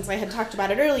cover that since I had talked about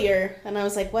it earlier, and I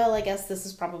was like, well, I guess this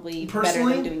is probably better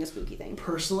than doing a spooky thing.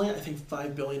 Personally, I think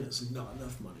 $5 billion is not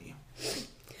enough money.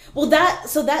 Well,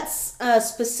 that's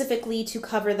specifically to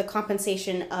cover the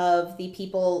compensation of the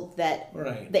people that...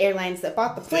 Right. The airlines that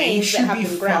bought the planes that have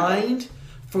been grounded. Fined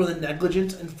for the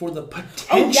negligence and for the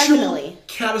potential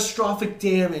catastrophic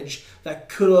damage that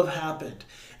could have happened.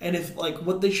 And if, like,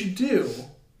 what they should do,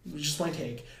 just my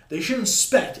take... They should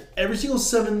inspect every single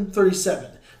 737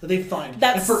 that they find.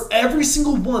 And for every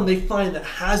single one they find that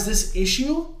has this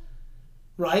issue,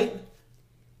 right?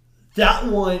 That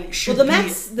one should the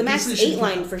MAX 8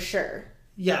 line for sure.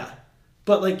 Yeah.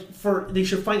 But like they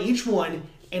should find each one,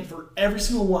 and for every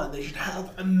single one they should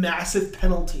have a massive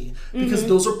penalty because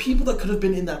those are people that could have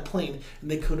been in that plane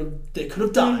and they could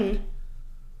have died. Mm-hmm.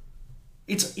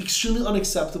 It's extremely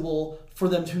unacceptable for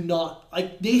them to not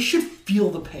they should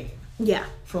feel the pain. Yeah.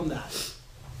 From that.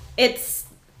 It's...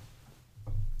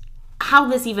 How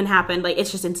this even happened, it's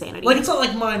just insanity. It's not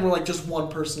like mine where, just one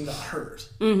person got hurt.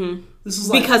 Mm-hmm. This is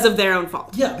because of their own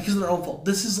fault. Yeah, because of their own fault.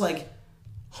 This is,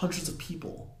 hundreds of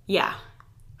people. Yeah.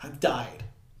 Have died.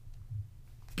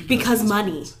 Because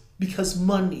money. Because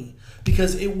money.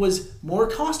 Because it was more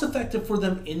cost-effective for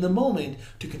them in the moment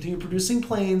to continue producing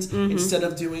planes instead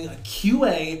of doing a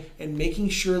QA and making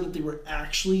sure that they were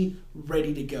actually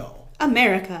ready to go.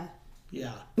 America.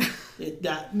 Yeah.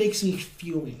 That makes me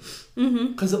fuming.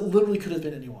 Because it literally could have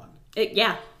been anyone.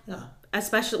 Yeah. Yeah.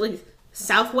 Especially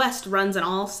Southwest runs an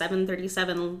all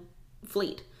 737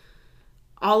 fleet.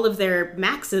 All of their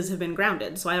Maxes have been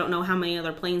grounded, so I don't know how many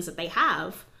other planes that they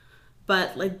have.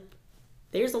 But, like,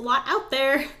 there's a lot out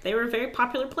there. They were a very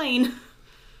popular plane.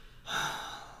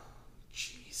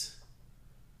 Jeez.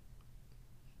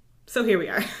 So here we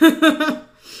are.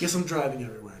 Guess I'm driving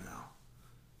everywhere now.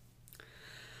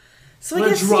 So I'm I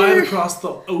going guess to drive across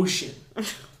the ocean.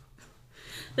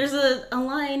 There's a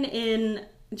line in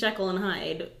Jekyll and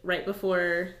Hyde right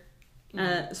before,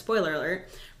 spoiler alert,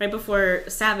 right before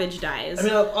Savage dies. I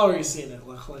mean, I've already seen it,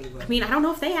 luckily. But... I mean, I don't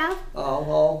know if they have. Oh,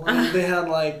 well, I mean, they had,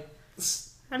 like...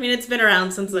 I mean, it's been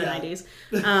around since the 90s.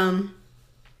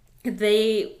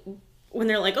 When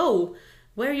they're like, oh,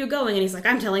 where are you going? And he's like,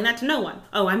 I'm telling that to no one.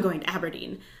 Oh, I'm going to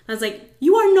Aberdeen. And I was like,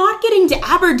 you are not getting to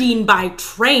Aberdeen by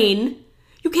train.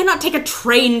 You cannot take a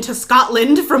train to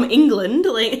Scotland from England.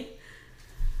 Like,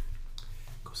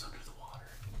 goes under the water.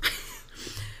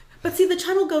 But see, the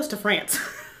channel goes to France.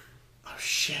 Oh,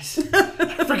 shit.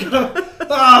 I forgot.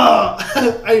 Oh,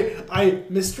 I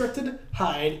misdirected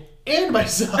Hyde and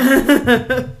myself.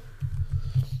 I'm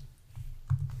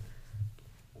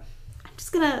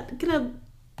just gonna...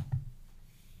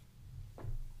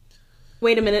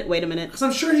 Wait a minute. Because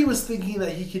I'm sure he was thinking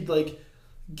that he could, like,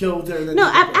 go there. And then No,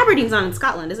 Aberdeen's not in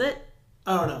Scotland, is it?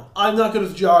 I don't know. I'm not good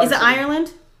with geography. Is it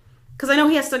Ireland? Because I know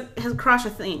he has to cross a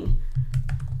thing.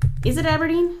 Is it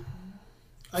Aberdeen?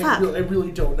 I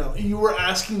really don't know. You were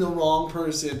asking the wrong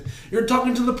person. You're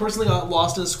talking to the person that got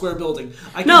lost in a square building.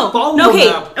 I can follow the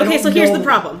map. Okay, so here's the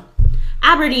problem.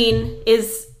 Aberdeen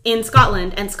is in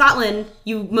Scotland, and Scotland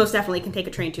you most definitely can take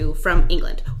a train to from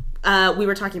England. We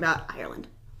were talking about Ireland.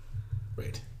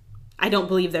 Right. I don't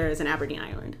believe there is an Aberdeen,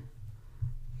 Ireland.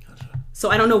 Gotcha. So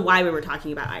I don't know why we were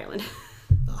talking about Ireland.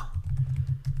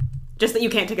 Just that you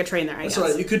can't take a train there, I guess.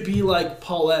 That's right. You could be like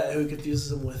Paulette, who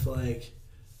confuses him with, like,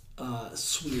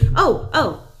 Sweden.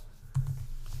 Oh.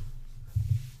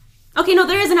 Okay, no,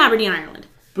 there is an Aberdeen, Ireland.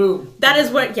 Boom. That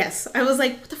is what, yes. I was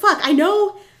like, what the fuck? I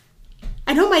know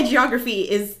my geography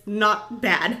is not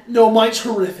bad. No, mine's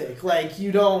horrific. Like,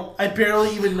 I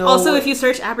barely even know. Also, if you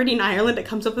search Aberdeen, Ireland, it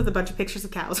comes up with a bunch of pictures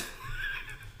of cows.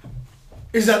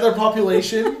 Is that their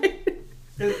population?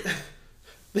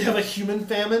 They have a human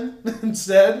famine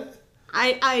instead?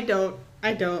 I don't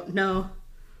know.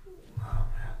 Oh,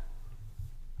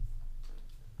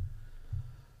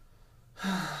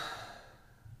 man.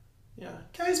 Yeah.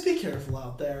 Guys, be careful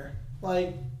out there.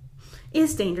 Like...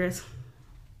 It's dangerous.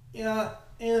 Yeah,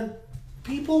 and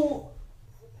people...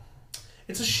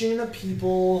 It's a shame that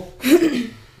people,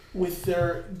 with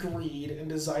their greed and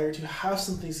desire to have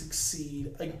something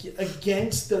succeed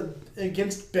against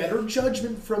better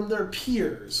judgment from their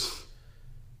peers,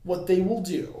 what they will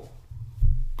do.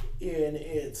 And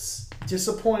it's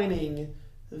disappointing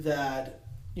that,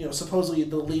 supposedly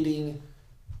the leading,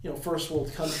 first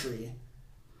world country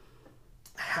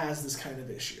has this kind of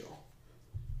issue.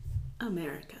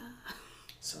 America.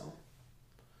 So.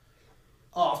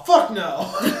 Oh, fuck no.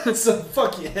 So,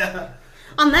 fuck yeah.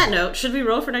 On that note, should we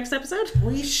roll for next episode?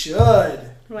 We should.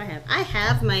 What do I have? I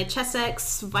have my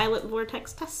Chessex Violet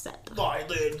Vortex test set.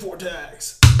 Violet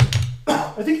Vortex.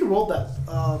 I think you rolled that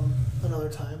another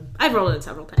time. I've rolled it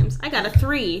several times. I got a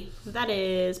 3. That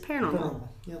is paranormal.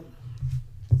 Yep.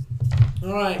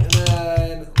 Alright, and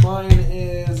then mine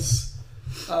is,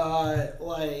 what's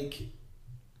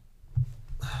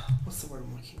the word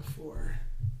I'm looking for?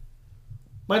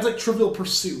 Mine's like Trivial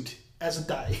Pursuit as a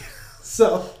die.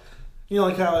 So,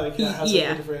 like how it has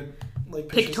like different like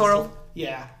pictorial.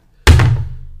 Yeah.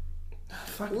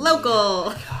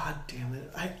 Local. God damn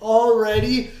it! I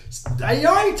already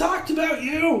talked about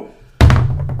you.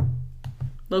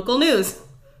 Local news.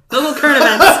 Local current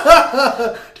events.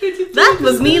 That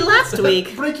was me last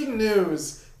week. Breaking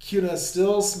news: Cuna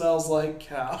still smells like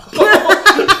cow.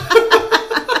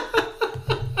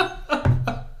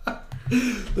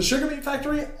 The sugar beet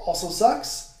factory also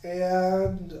sucks,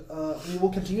 and we will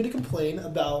continue to complain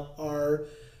about our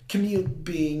commute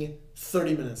being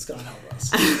 30 minutes. God help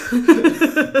us.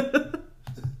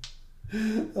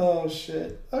 Oh,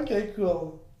 shit. Okay,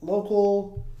 cool.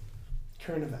 Local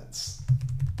current events.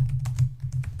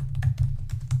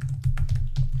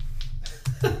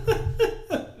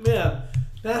 Man,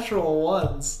 natural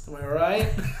ones. Am I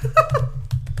right?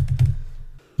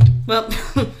 Well...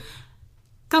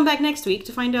 Come back next week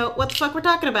to find out what the fuck we're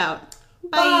talking about.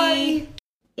 Bye!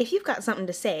 If you've got something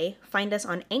to say, find us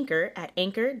on Anchor at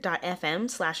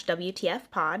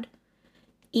anchor.fm/WTFpod.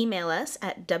 Email us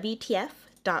at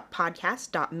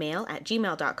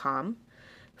wtf.podcast.mail@gmail.com.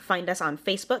 Find us on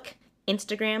Facebook,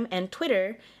 Instagram, and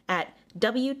Twitter at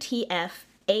WTFAYTA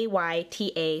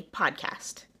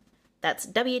Podcast. That's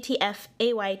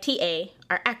WTFAYTA,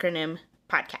 our acronym,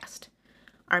 podcast.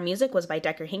 Our music was by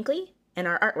Decker Hinckley, and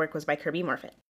our artwork was by Kirby Morfitt.